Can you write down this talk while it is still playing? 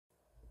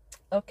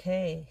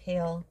Okay, hey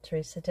all,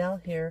 Teresa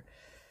Dell here.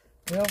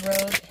 Real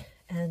Rogue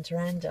and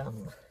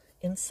Random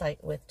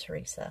Insight with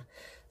Teresa.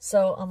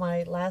 So on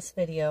my last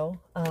video,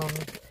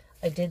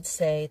 I did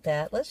say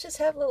that let's just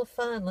have a little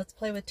fun. Let's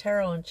play with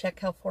tarot and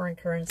check how foreign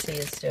currency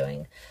is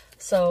doing.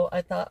 So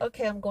I thought,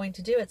 okay, I'm going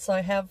to do it. So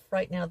I have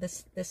right now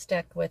this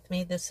deck with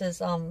me. This is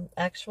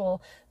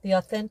the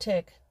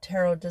authentic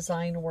tarot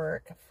design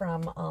work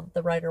from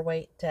the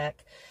Rider-Waite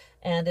deck.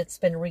 And it's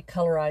been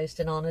recolorized,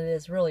 and on it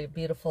is really a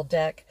beautiful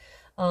deck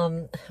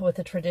with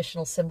the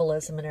traditional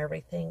symbolism and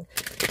everything.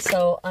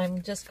 So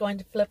I'm just going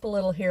to flip a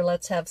little here.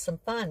 Let's have some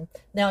fun.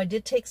 Now, I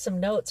did take some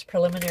notes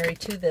preliminary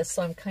to this,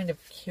 so I'm kind of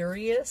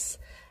curious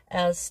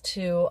as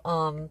to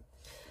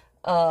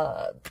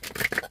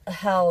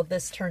how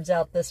this turns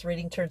out, this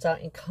reading turns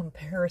out in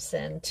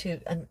comparison to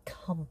the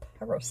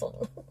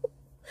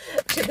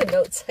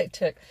notes I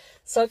took.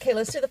 So, okay,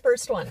 let's do the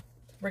first one.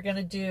 We're going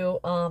to do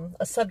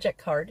a subject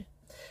card,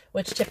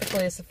 which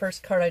typically is the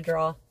first card I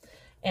draw.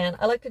 And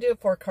I like to do a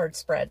 4-card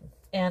spread.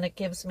 And it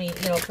gives me,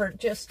 you know, for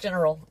just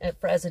general,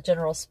 as a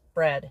general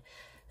spread.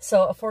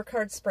 So a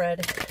 4-card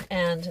spread,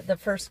 and the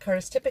first card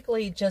is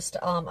typically just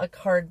a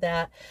card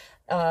that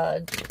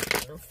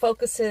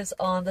focuses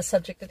on the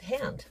subject at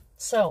hand.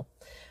 So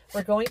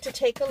we're going to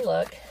take a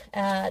look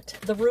at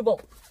the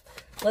ruble.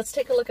 Let's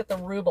take a look at the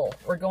ruble.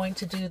 We're going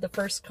to do, the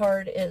first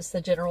card is the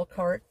general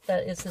card.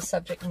 That is the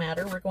subject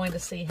matter. We're going to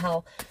see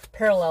how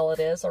parallel it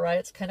is. All right,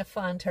 it's kind of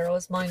fun. Tarot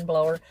is mind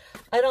blower.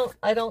 I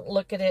don't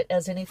look at it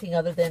as anything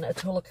other than a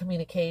tool of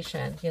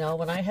communication. You know,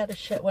 when I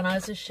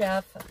was a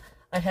chef,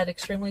 I had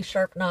extremely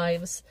sharp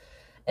knives,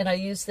 and I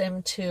used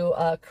them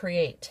to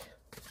create.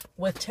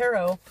 With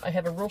tarot, I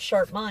have a real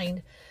sharp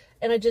mind,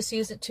 and I just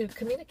use it to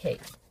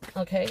communicate.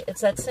 Okay,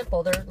 it's that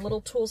simple. They're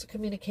little tools of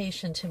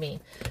communication to me.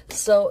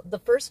 So the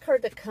first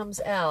card that comes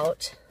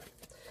out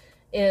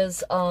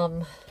is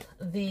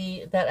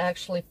that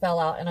actually fell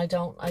out, and I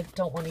don't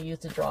want to use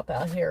the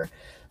dropout here.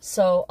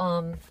 So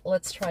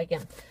let's try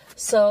again.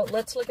 So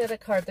let's look at a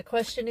card. The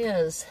question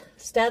is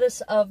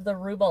status of the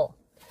ruble.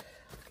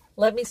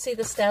 Let me see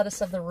the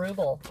status of the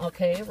ruble.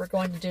 Okay, we're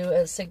going to do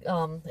a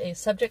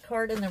subject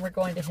card, and then we're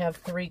going to have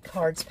 3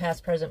 cards,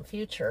 past, present,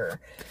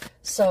 future.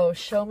 So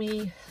show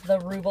me the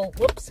ruble.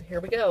 Whoops, here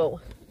we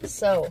go.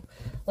 So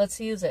let's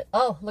use it.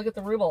 Oh, look at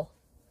the ruble.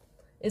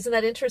 Isn't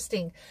that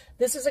interesting?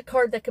 This is a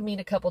card that can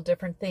mean a couple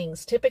different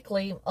things.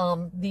 Typically,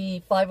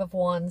 the 5 of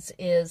Wands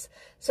is,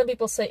 some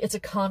people say it's a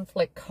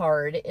conflict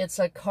card. It's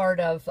a card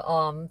of,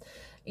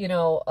 you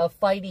know, of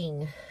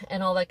fighting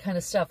and all that kind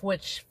of stuff,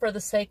 which for the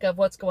sake of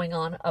what's going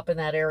on up in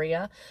that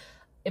area,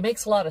 it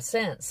makes a lot of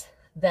sense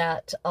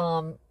that,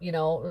 you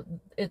know,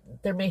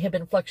 there may have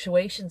been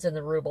fluctuations in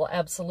the ruble.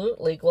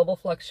 Absolutely. Global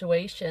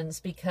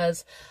fluctuations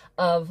because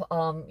of,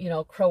 you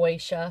know,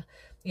 Croatia,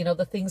 you know,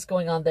 the things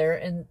going on there,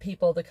 and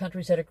people, the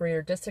countries that agree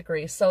or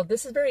disagree. So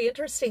this is very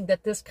interesting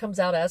that this comes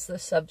out as the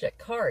subject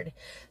card.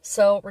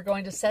 So we're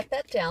going to set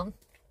that down,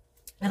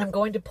 and I'm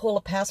going to pull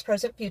a past,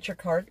 present, future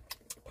card.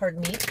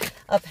 Pardon me,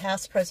 a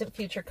past, present,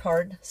 future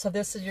card. So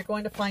this is, you're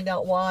going to find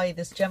out why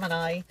this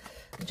Gemini,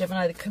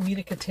 the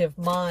communicative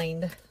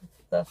mind,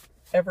 the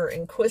ever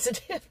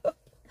inquisitive,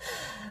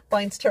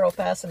 finds tarot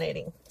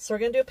fascinating. So we're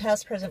going to do a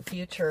past, present,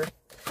 future.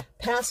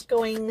 Past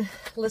going,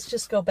 let's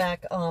just go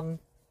back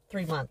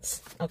 3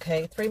 months.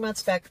 Okay, 3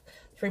 months back,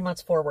 3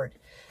 months forward,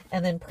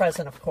 and then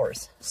present, of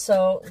course.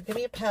 So give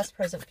me a past,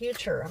 present,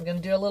 future. I'm going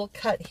to do a little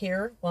cut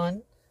here.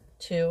 1,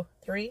 2,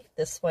 3,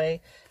 this way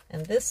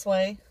and this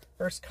way.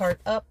 First card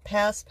up,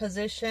 past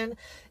position,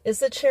 is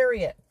the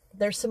Chariot.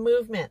 There's some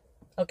movement.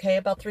 Okay,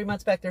 about 3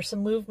 months back, there's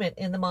some movement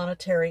in the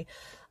monetary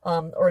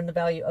or in the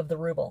value of the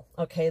ruble.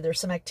 Okay, there's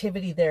some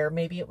activity there.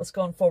 Maybe it was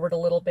going forward a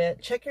little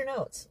bit. Check your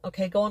notes.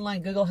 Okay, go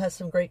online. Google has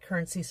some great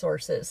currency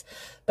sources.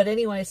 But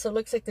anyway, so it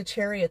looks like the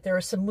Chariot. There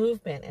is some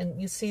movement, and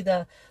you see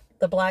the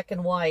black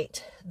and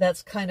white,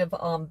 that's kind of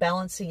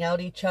balancing out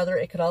each other.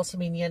 It could also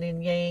mean yin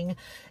and yang.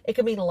 It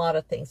could mean a lot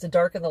of things, the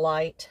dark and the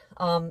light.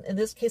 In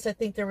this case, I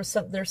think there's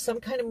some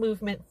kind of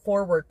movement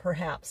forward,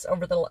 perhaps,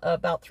 over the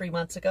about 3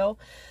 months ago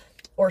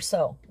or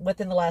so,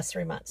 within the last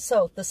 3 months.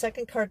 So the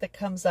second card that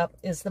comes up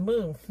is the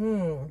moon.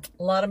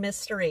 A lot of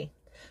mystery.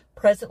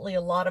 Presently,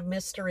 a lot of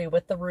mystery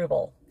with the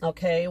ruble.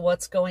 Okay,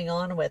 what's going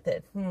on with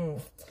it?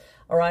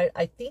 All right,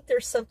 I think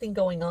there's something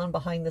going on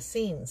behind the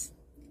scenes.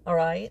 All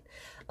right.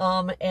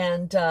 I'll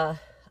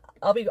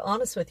be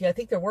honest with you. I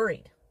think they're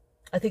worried.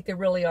 I think they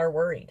really are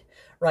worried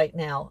right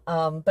now,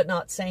 but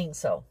not saying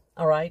so.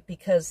 All right.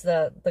 Because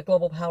the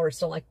global powers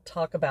don't like to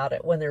talk about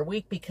it when they're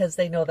weak, because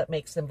they know that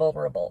makes them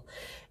vulnerable.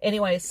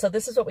 Anyway, so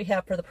this is what we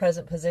have for the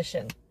present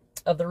position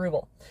of the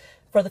ruble.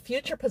 For the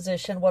future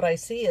position, what I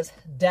see is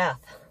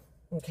death.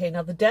 Okay.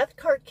 Now the death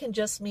card can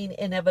just mean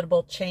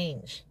inevitable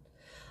change.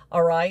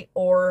 All right.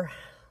 Or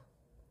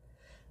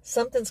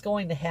something's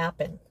going to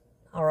happen.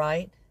 All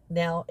right.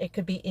 Now, it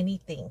could be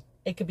anything.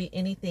 It could be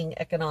anything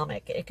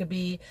economic. It could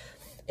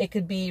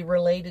be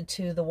related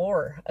to the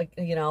war.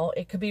 You know,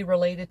 it could be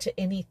related to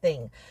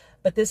anything.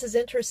 But this is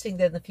interesting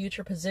that in the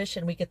future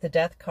position, we get the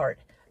death card.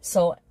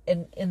 So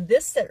in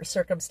this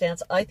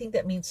circumstance, I think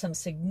that means some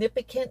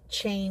significant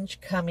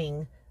change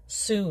coming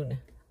soon.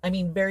 I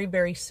mean, very,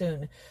 very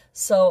soon.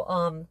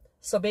 So,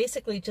 so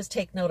basically just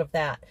take note of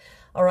that.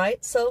 All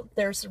right. So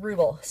there's the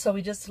ruble. So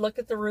we just look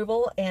at the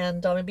ruble,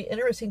 and it'd be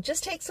interesting.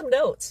 Just take some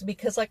notes,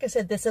 because like I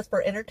said, this is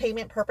for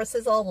entertainment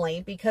purposes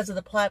only because of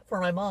the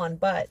platform I'm on.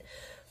 But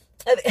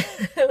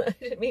I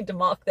didn't mean to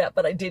mock that,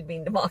 but I did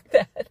mean to mock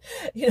that.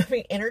 You know, I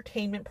mean,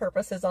 entertainment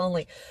purposes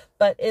only.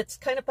 But it's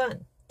kind of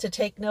fun to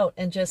take note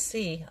and just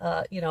see,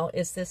 you know,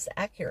 is this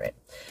accurate?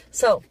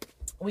 So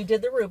we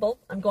did the ruble.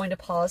 I'm going to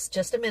pause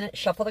just a minute,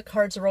 shuffle the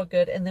cards real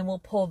good, and then we'll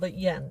pull the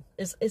yen.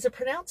 Is it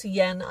pronounced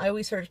yen? I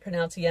always heard it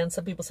pronounced yen.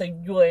 Some people say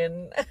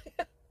yuan.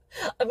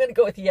 I'm going to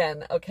go with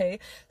yen, okay?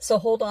 So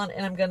hold on,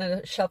 and I'm going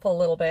to shuffle a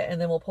little bit, and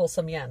then we'll pull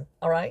some yen,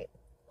 all right?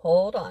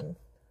 Hold on.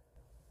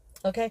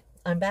 Okay,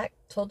 I'm back.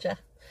 Told ya.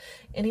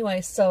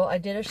 Anyway, so I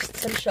did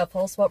some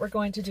shuffles. What we're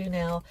going to do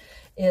now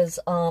is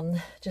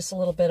just a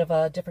little bit of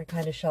a different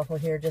kind of shuffle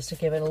here, just to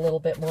give it a little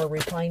bit more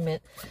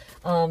refinement.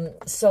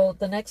 So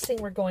the next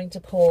thing we're going to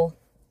pull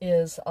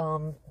is,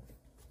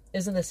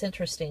 isn't this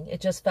interesting?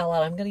 It just fell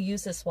out. I'm going to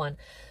use this one.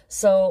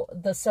 So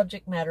the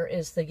subject matter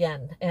is the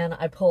yen, and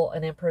I pull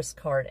an Empress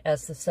card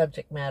as the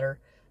subject matter.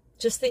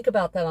 Just think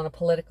about that on a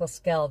political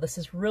scale. This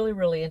is really,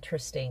 really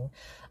interesting.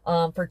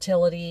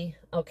 Fertility,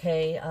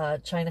 okay,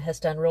 China has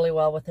done really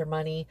well with their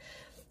money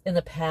in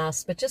the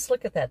past, but just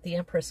look at that, the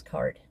Empress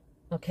card,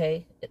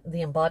 okay,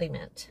 the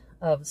embodiment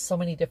of so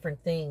many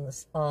different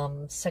things,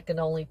 second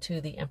only to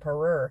the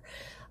Emperor.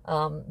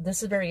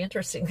 This is very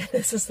interesting.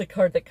 This is the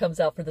card that comes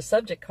out for the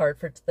subject card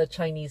for the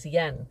Chinese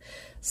yen.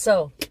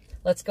 So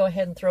let's go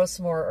ahead and throw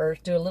some more, or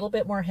do a little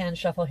bit more hand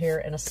shuffle here,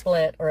 and a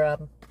split, or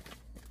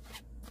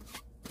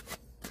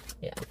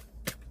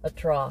a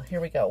draw.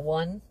 Here we go.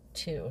 1,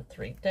 2,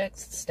 3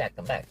 decks. Stack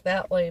them back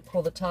that way.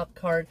 Pull the top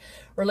card.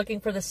 We're looking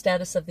for the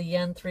status of the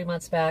yen 3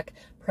 months back,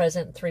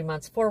 present 3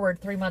 months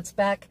forward, 3 months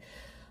back.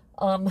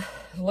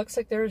 Looks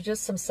like there's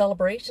just some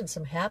celebration,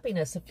 some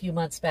happiness a few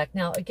months back.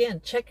 Now,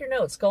 again, check your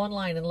notes. Go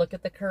online and look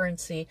at the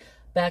currency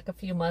back a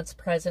few months,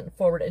 present and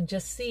forward, and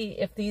just see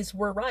if these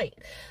were right.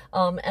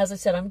 As I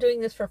said, I'm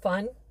doing this for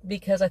fun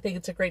because I think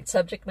it's a great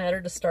subject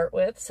matter to start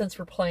with, since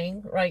we're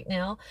playing right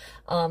now.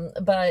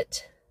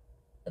 But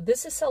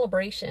this is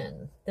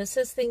celebration. This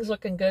is things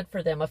looking good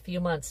for them a few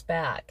months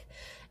back.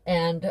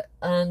 And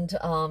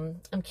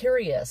I'm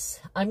curious.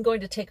 I'm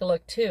going to take a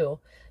look too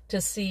to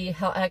see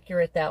how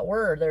accurate that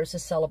were. There's a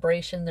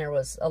celebration. There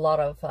was a lot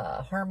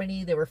of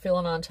harmony. They were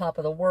feeling on top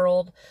of the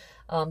world.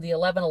 The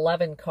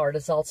 1111 card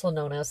is also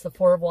known as, the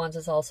Four of Wands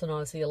is also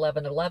known as the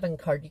 1111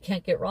 card. You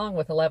can't get wrong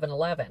with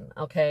 1111,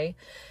 okay?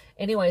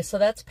 Anyway, so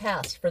that's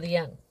past for the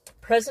yen.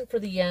 Present for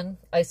the yen,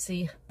 I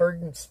see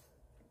burdens.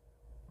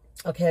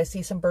 Okay, I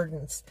see some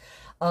burdens.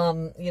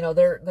 You know,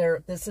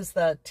 this is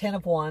the 10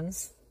 of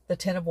Wands, the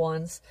 10 of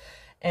Wands,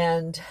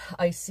 and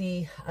I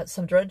see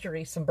some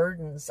drudgery, some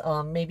burdens.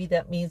 Maybe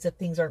that means that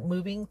things aren't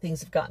moving,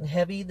 things have gotten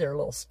heavy, they're a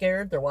little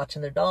scared, they're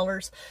watching their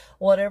dollars,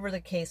 whatever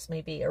the case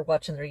may be, or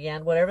watching their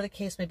yen, whatever the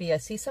case may be. I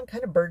see some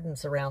kind of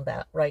burdens around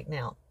that right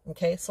now.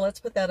 Okay, so let's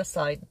put that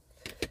aside,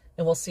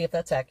 and we'll see if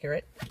that's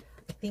accurate.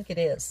 I think it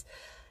is.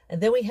 And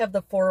then we have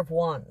the Four of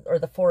Wands, or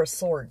the Four of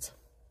Swords.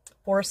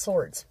 Four of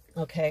Swords,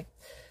 okay.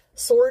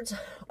 Swords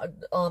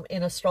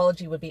in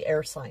astrology would be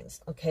air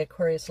signs, okay,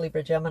 Aquarius,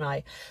 Libra,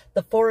 Gemini.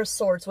 The Four of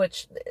Swords,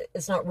 which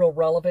is not real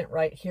relevant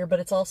right here, but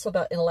it's also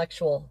about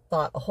intellectual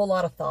thought, a whole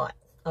lot of thought,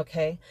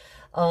 okay.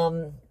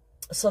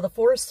 So the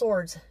Four of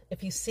Swords,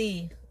 if you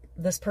see,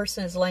 this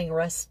person is laying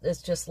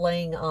just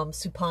laying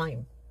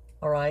supine,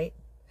 all right.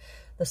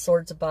 The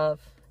swords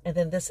above, and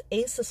then this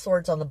Ace of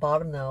Swords on the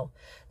bottom, though.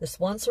 This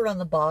one sword on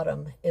the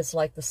bottom is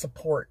like the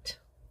support.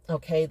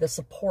 Okay, the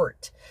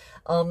support,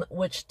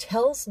 which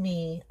tells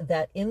me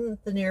that in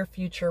the near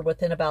future,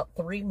 within about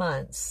 3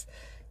 months,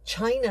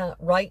 China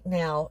right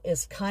now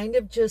is kind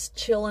of just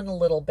chilling a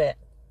little bit.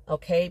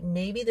 Okay,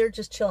 maybe they're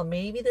just chilling.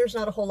 Maybe there's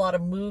not a whole lot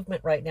of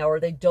movement right now, or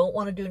they don't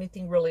want to do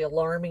anything really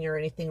alarming or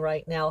anything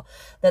right now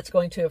that's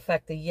going to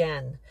affect the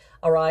yen.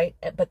 All right,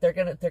 but they're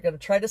gonna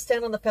try to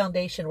stand on the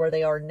foundation where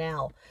they are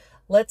now.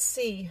 Let's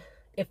see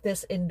if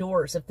this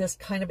endures, if this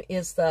kind of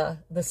is the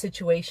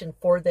situation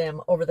for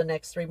them over the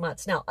next 3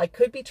 months. Now, I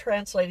could be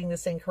translating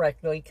this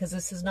incorrectly, because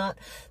this is not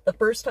the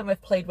first time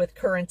I've played with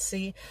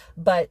currency,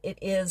 but it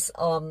is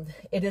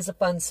a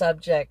fun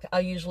subject.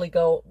 I usually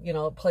go, you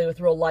know, play with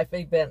real life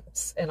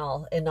events and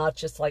all, and not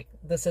just like,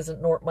 this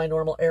isn't my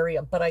normal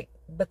area, but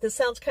this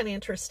sounds kind of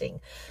interesting.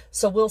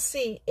 So we'll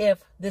see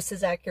if this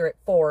is accurate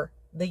for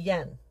the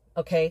yen.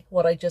 Okay,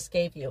 what I just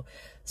gave you.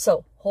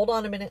 So hold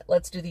on a minute.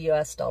 Let's do the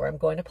US dollar. I'm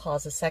going to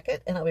pause a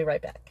second, and I'll be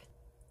right back.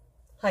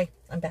 Hi,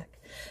 I'm back.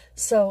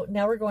 So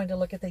now we're going to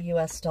look at the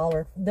US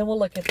dollar. Then we'll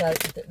look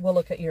at we'll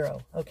look at euro,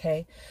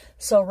 okay?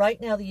 So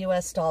right now the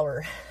US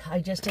dollar, I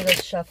just did a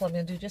shuffle. I'm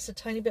going to do just a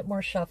tiny bit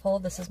more shuffle.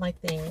 This is my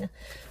thing. I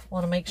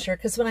want to make sure,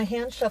 because when I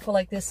hand shuffle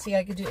like this, see,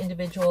 I could do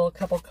individual, a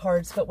couple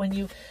cards, but when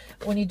you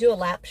do a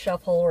lap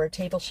shuffle or a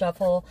table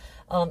shuffle,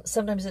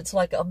 sometimes it's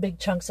like a big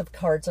chunks of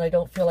cards, and I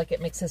don't feel like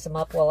it mixes them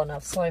up well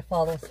enough, so I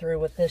follow through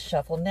with this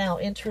shuffle. Now,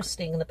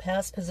 interesting, in the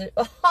past position,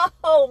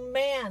 oh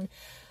man,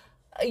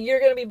 you're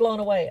going to be blown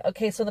away.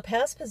 Okay, so in the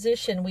past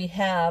position, we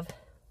have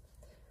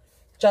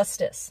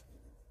justice.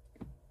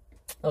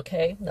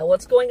 Okay, now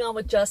what's going on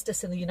with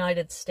justice in the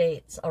United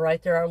States? All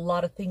right, there are a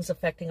lot of things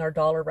affecting our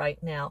dollar right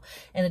now,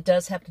 and it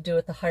does have to do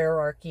with the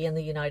hierarchy in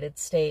the United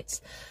States.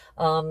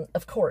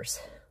 Of course,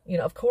 you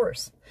know, of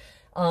course.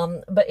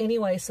 But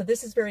anyway, so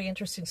this is very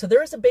interesting. So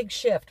there is a big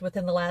shift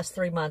within the last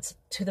 3 months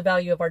to the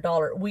value of our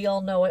dollar. We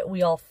all know it.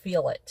 We all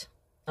feel it.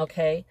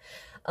 Okay.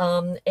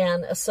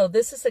 And so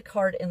this is a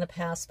card in the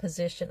past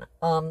position.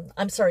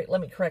 I'm sorry,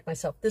 let me correct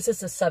myself. This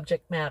is the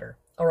subject matter.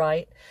 All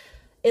right.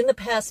 In the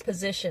past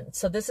position.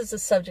 So this is the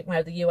subject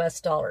matter, the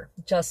US dollar,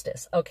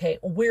 justice. Okay.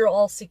 We're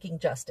all seeking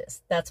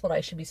justice. That's what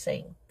I should be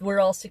saying. We're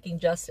all seeking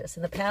justice.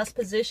 In the past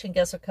position,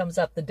 guess what comes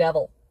up? The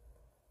devil.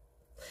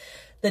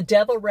 The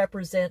devil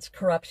represents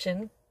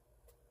corruption.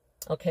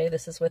 Okay.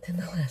 This is within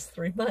the last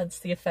 3 months,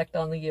 the effect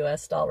on the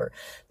US dollar.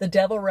 The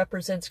devil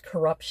represents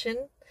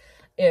corruption.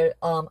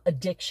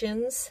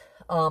 Addictions,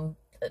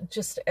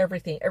 just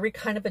everything, every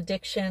kind of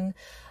addiction,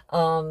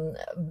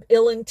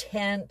 ill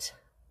intent,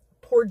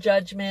 poor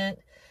judgment.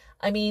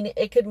 I mean,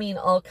 it could mean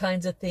all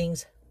kinds of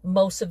things,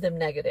 most of them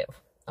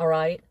negative. All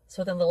right.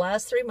 So then the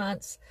last 3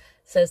 months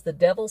says the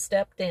devil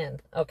stepped in.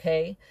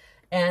 Okay.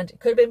 And it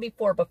could have been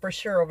before, but for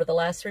sure over the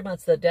last 3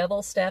 months, the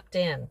devil stepped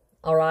in.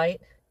 All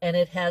right. And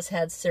it has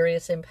had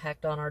serious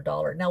impact on our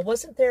dollar. Now,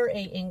 wasn't there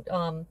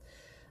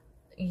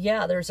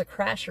yeah, there's a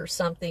crash or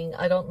something.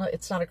 I don't know.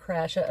 It's not a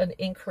crash, an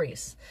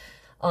increase.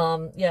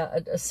 Yeah,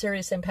 a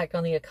serious impact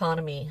on the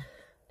economy.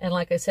 And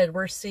like I said,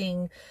 we're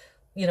seeing,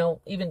 you know,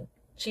 even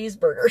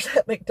cheeseburgers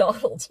at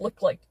McDonald's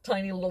look like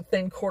tiny little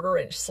thin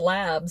 1/4-inch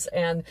slabs.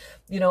 And,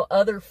 you know,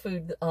 other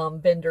food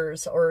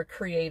vendors or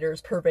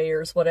creators,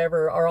 purveyors,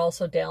 whatever, are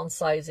also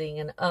downsizing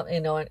and, you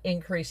know, and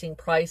increasing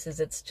prices.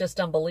 It's just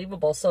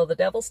unbelievable. So the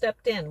devil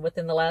stepped in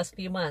within the last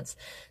few months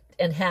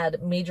and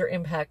had major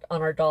impact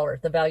on our dollar,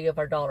 the value of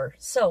our dollar.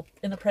 So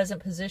in the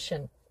present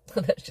position,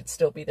 that should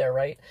still be there,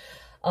 right?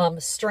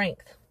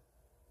 Strength.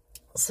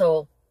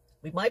 So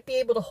we might be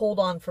able to hold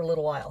on for a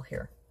little while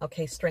here.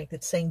 Okay, strength.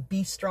 It's saying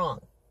be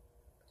strong.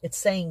 It's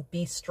saying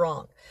be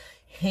strong.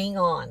 Hang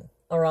on,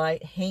 all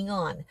right? Hang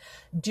on.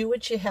 Do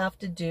what you have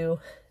to do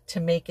to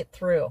make it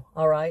through,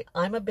 all right?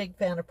 I'm a big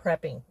fan of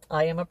prepping.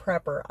 I am a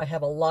prepper. I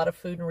have a lot of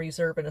food in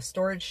reserve in a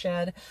storage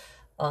shed.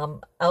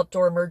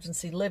 Outdoor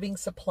emergency living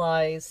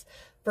supplies,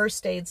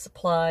 first aid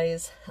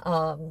supplies.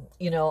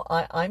 You know,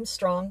 I'm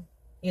strong.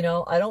 You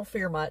know, I don't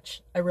fear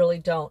much. I really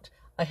don't.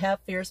 I have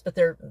fears, but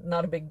they're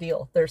not a big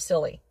deal. They're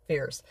silly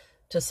fears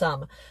to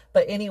some.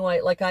 But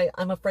anyway, like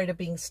I'm afraid of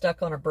being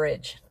stuck on a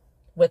bridge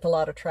with a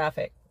lot of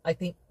traffic. I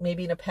think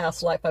maybe in a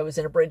past life I was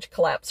in a bridge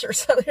collapse or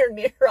somewhere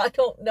near. I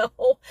don't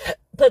know.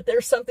 But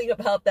there's something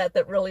about that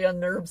that really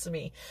unnerves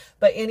me.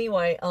 But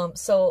anyway,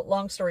 so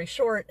long story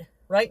short,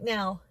 right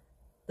now,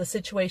 the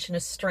situation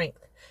is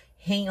strength.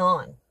 Hang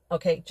on.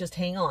 Okay. Just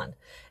hang on.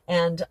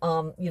 And,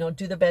 you know,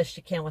 do the best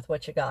you can with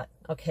what you got.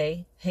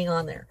 Okay. Hang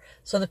on there.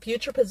 So the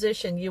future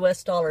position,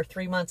 US dollar,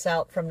 3 months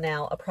out from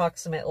now,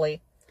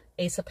 approximately,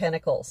 Ace of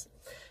Pentacles.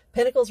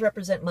 Pentacles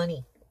represent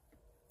money.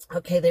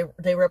 Okay.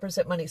 They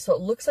represent money. So it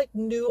looks like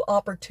new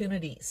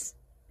opportunities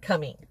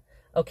coming.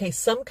 Okay,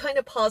 some kind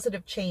of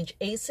positive change.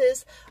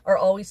 Aces are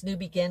always new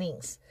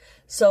beginnings.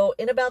 So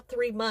in about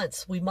 3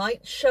 months, we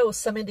might show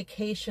some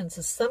indications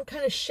of some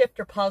kind of shift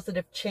or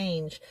positive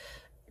change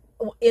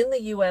in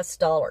the US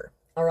dollar,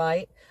 all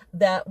right,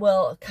 that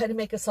will kind of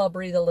make us all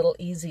breathe a little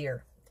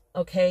easier,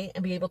 okay,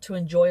 and be able to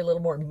enjoy a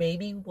little more.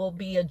 Maybe we'll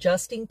be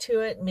adjusting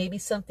to it. Maybe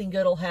something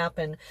good will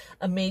happen,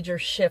 a major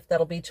shift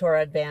that'll be to our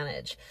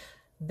advantage.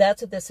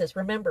 That's what this is.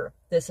 Remember,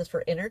 this is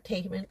for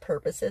entertainment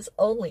purposes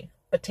only,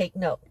 but take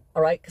note.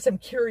 All right, because I'm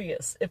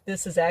curious if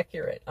this is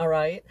accurate. All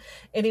right.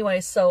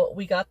 Anyway, so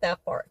we got that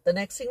far. The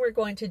next thing we're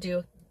going to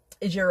do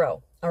is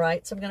euro. All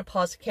right. So I'm going to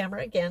pause the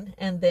camera again,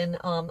 and then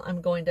I'm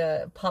going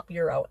to pop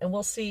euro, and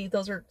we'll see.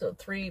 Those are the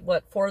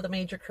four of the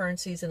major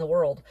currencies in the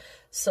world.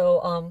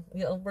 So,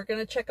 you know, we're going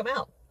to check them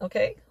out.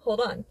 Okay. Hold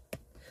on.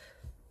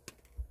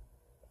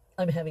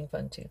 I'm having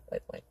fun too, by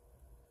the way.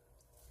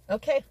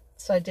 Okay.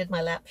 So I did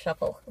my lap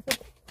shuffle.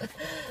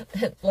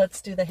 Let's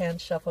do the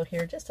hand shuffle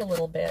here just a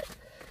little bit.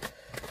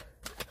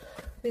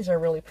 These are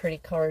really pretty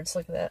cards.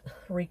 Look at that.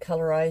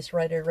 Recolorized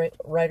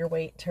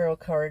Rider-Waite tarot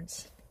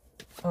cards.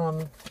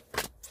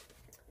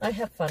 I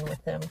have fun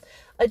with them.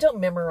 I don't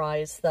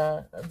memorize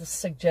the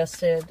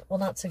suggested, well,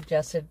 not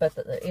suggested, but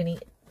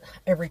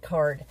every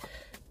card.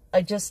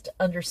 I just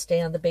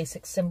understand the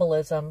basic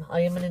symbolism. I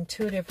am an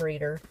intuitive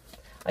reader.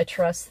 I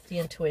trust the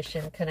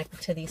intuition connected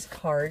to these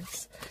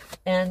cards,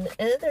 and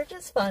they're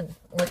just fun.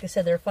 Like I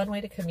said, they're a fun way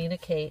to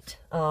communicate.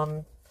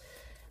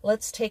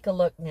 Let's take a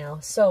look now.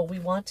 So we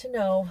want to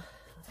know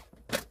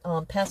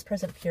past,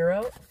 present,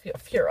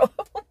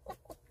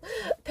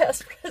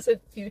 past,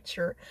 present,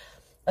 future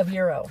of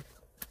Euro.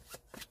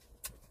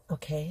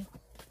 Okay,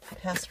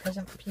 past,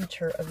 present,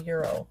 future of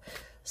Euro.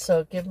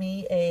 So give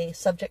me a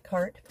subject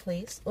card,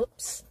 please.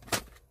 Oops.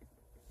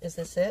 Is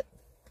this it?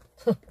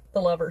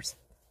 The Lovers.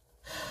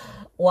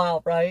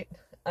 Wow, right?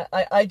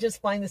 I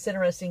just find this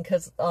interesting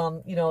because,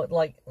 you know,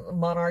 like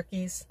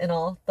monarchies and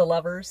all, the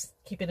Lovers,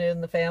 keeping it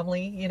in the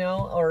family, you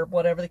know, or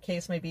whatever the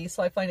case may be.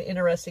 So I find it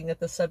interesting that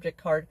the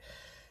subject card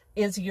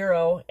is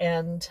Euro,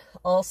 and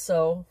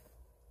also,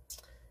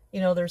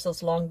 you know, there's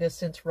those long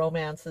distance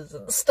romances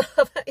and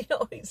stuff that you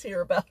always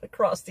hear about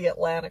across the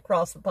Atlantic,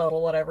 across the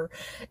puddle, whatever.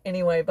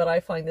 Anyway, but I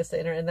find this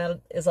and that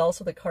is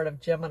also the card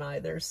of Gemini.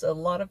 There's a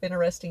lot of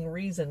interesting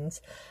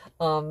reasons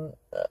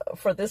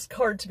for this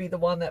card to be the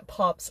one that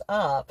pops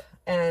up.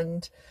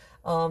 And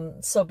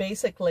so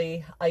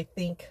basically, I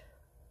think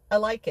I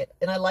like it.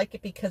 And I like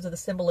it because of the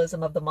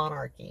symbolism of the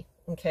monarchy.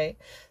 Okay,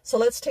 so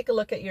let's take a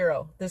look at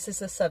Euro. This is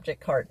the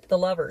subject card, the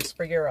Lovers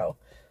for Euro.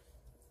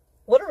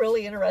 What a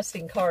really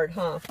interesting card,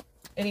 huh?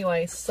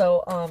 Anyway,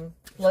 so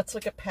let's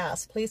look at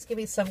past. Please give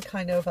me some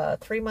kind of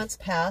 3 months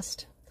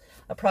past,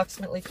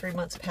 approximately 3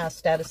 months past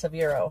status of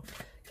Euro.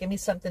 Give me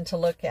something to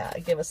look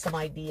at. Give us some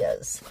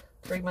ideas.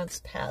 3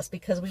 months past,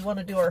 because we want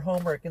to do our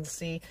homework and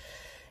see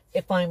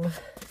if I'm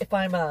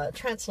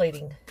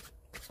translating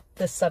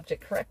this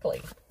subject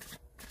correctly.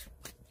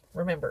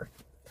 Remember,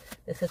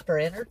 this is for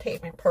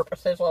entertainment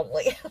purposes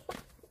only.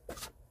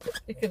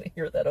 You're going to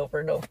hear that over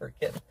and over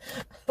again.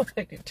 When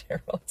I do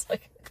tarot, it's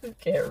like, who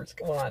cares?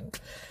 Come on.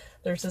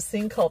 There's this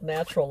thing called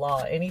natural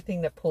law.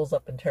 Anything that pulls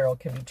up in tarot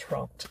can be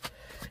trumped.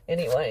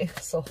 Anyway,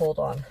 so hold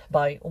on.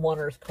 By one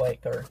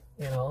earthquake or,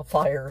 you know,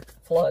 fire,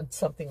 flood,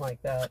 something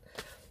like that.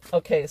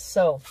 Okay,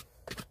 so,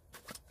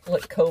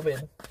 like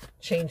COVID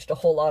changed a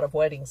whole lot of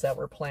weddings that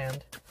were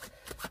planned.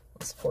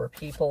 Those poor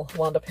people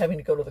wound up having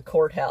to go to the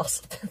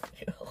courthouse,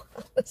 you know,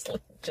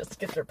 honestly, just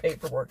get their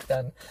paperwork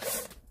done.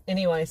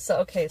 Anyway, so,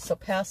 okay, so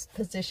past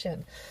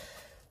position.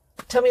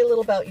 Tell me a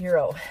little about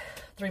Euro.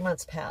 3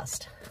 months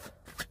past.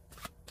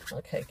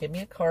 Okay, give me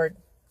a card.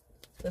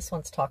 This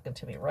one's talking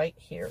to me right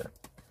here.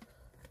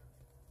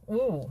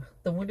 Ooh,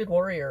 the Wounded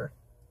Warrior.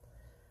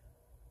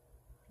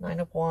 9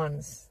 of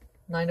Wands.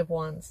 9 of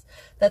Wands.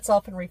 That's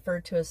often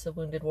referred to as the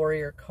Wounded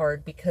Warrior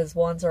card because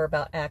wands are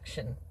about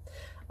action.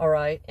 All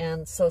right,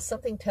 and so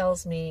something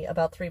tells me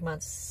about 3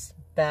 months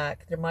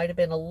back, there might have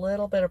been a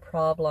little bit of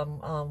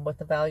problem with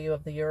the value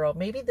of the Euro.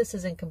 Maybe this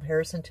is in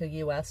comparison to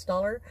US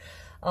dollar.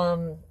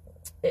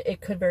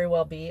 It could very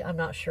well be. I'm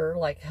not sure,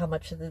 like how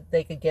much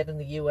they could get in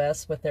the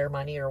US with their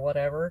money or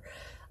whatever.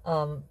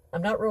 I'm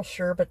not real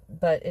sure, but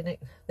they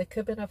could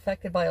have been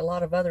affected by a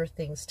lot of other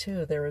things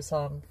too. There was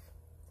a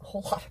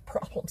whole lot of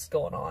problems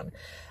going on.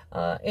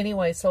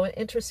 Anyway, so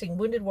interesting.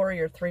 Wounded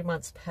Warrior, 3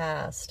 months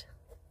past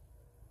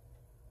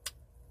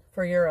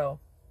for Euro.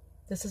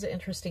 This is an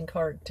interesting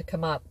card to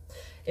come up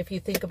if you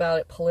think about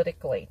it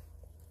politically.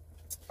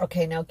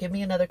 Okay, now give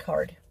me another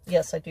card.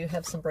 Yes, I do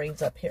have some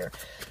brains up here.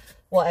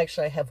 Well,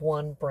 actually, I have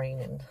one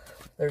brain and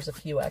there's a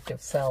few active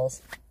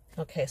cells.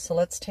 Okay, so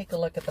let's take a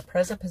look at the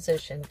present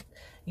position.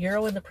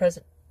 Euro in the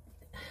present.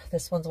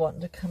 This one's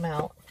wanting to come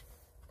out.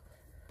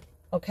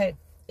 Okay,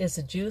 is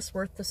the juice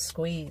worth the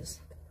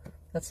squeeze?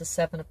 That's the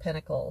 7 of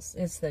Pentacles.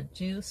 Is the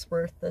juice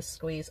worth the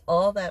squeeze?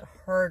 All that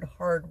hard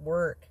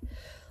work.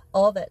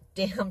 All that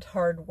damned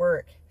hard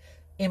work.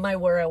 Am I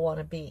where I want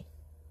to be?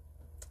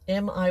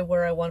 Am I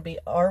where I want to be?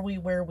 Are we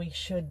where we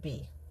should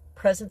be?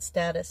 Present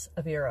status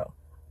of Euro.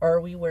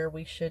 Are we where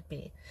we should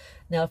be?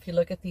 Now, if you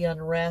look at the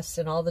unrest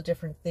and all the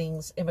different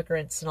things,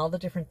 immigrants and all the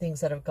different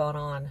things that have gone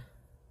on,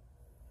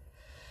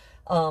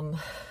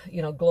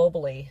 you know,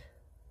 globally,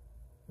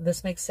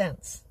 this makes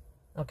sense.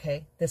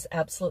 Okay, this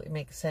absolutely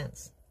makes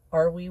sense.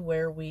 Are we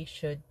where we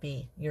should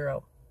be?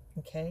 Euro.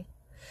 Okay.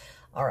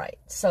 All right.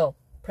 So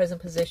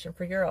present position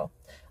for Euro.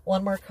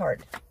 One more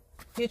card.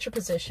 Future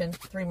position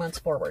 3 months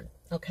forward.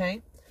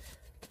 Okay.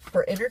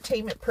 For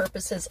entertainment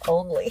purposes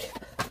only.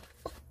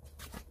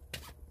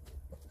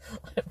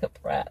 I'm a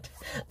brat.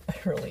 I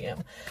really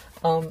am.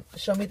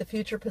 Show me the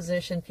future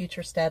position,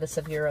 future status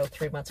of Euro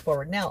 3 months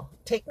forward. Now,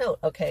 take note,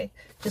 okay?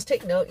 Just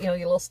take note, you know,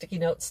 your little sticky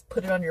notes,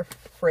 put it on your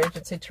fridge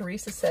and say,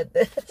 Teresa said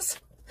this.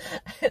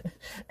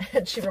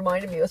 and she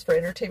reminded me it was for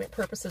entertainment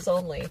purposes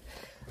only.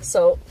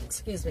 So,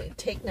 excuse me,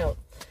 take note.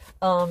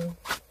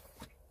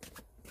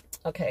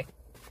 Okay.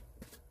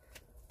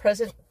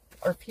 Present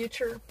or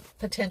future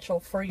potential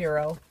for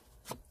Euro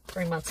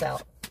 3 months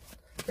out.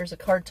 There's a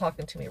card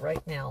talking to me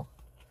right now.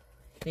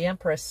 The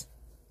Empress.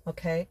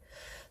 Okay.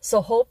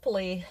 So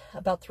hopefully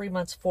about 3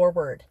 months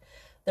forward,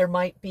 there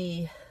might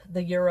be,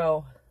 the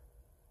Euro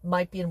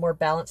might be in a more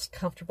balanced,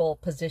 comfortable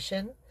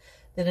position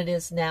than it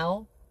is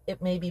now.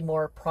 It may be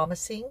more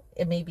promising.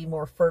 It may be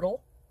more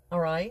fertile. All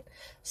right.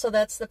 So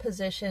that's the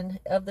position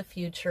of the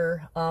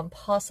future,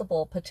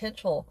 possible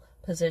potential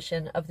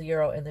position of the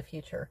euro in the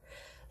future.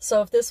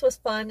 So if this was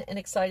fun and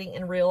exciting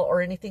and real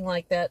or anything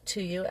like that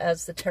to you,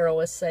 as the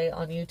tarotists say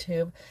on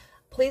YouTube,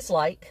 please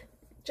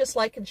just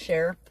like and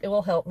share. It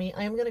will help me.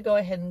 I am going to go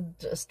ahead and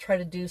just try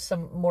to do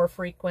some more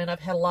frequent. I've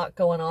had a lot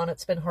going on.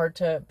 It's been hard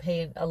to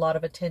pay a lot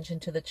of attention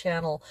to the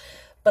channel,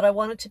 but I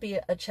want it to be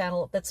a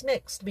channel that's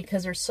mixed,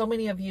 because there's so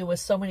many of you with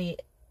so many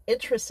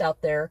interests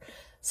out there.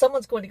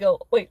 Someone's going to go,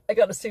 wait, I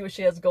got to see what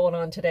she has going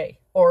on today.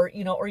 Or,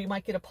 you know, or you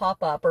might get a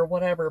pop-up or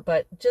whatever.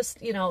 But just,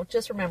 you know,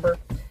 just remember,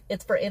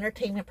 it's for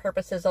entertainment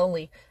purposes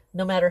only,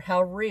 no matter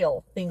how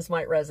real things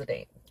might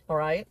resonate. All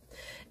right.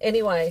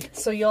 Anyway,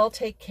 so you all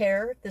take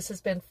care. This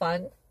has been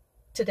fun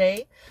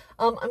today.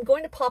 I'm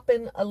going to pop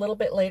in a little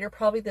bit later,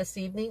 probably this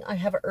evening. I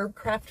have a Herb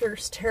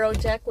Crafter's Tarot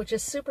deck, which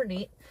is super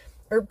neat.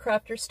 Herb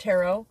Crafter's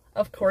Tarot.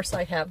 Of course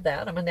I have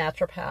that. I'm a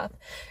naturopath.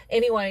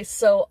 Anyway,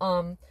 so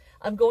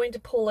I'm going to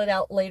pull it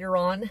out later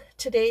on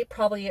today,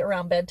 probably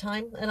around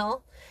bedtime and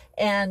all,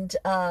 and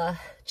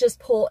just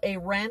pull a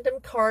random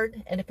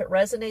card. And if it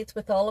resonates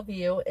with all of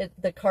you,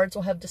 the cards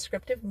will have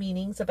descriptive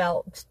meanings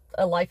about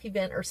a life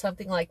event or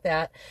something like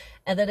that.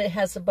 And then it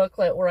has a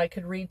booklet where I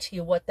could read to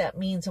you what that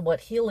means and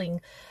what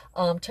healing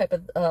type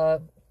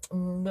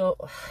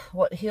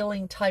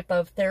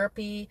of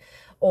therapy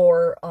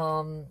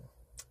or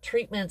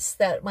treatments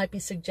that might be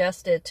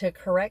suggested to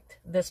correct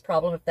this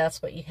problem, if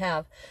that's what you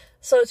have.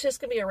 So it's just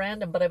going to be a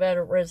random, but I bet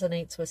it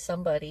resonates with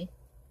somebody.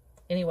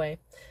 Anyway,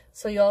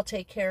 so you all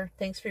take care.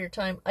 Thanks for your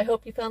time. I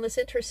hope you found this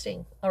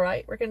interesting. All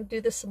right, we're going to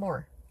do this some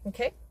more.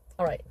 Okay?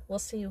 All right, we'll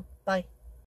see you. Bye.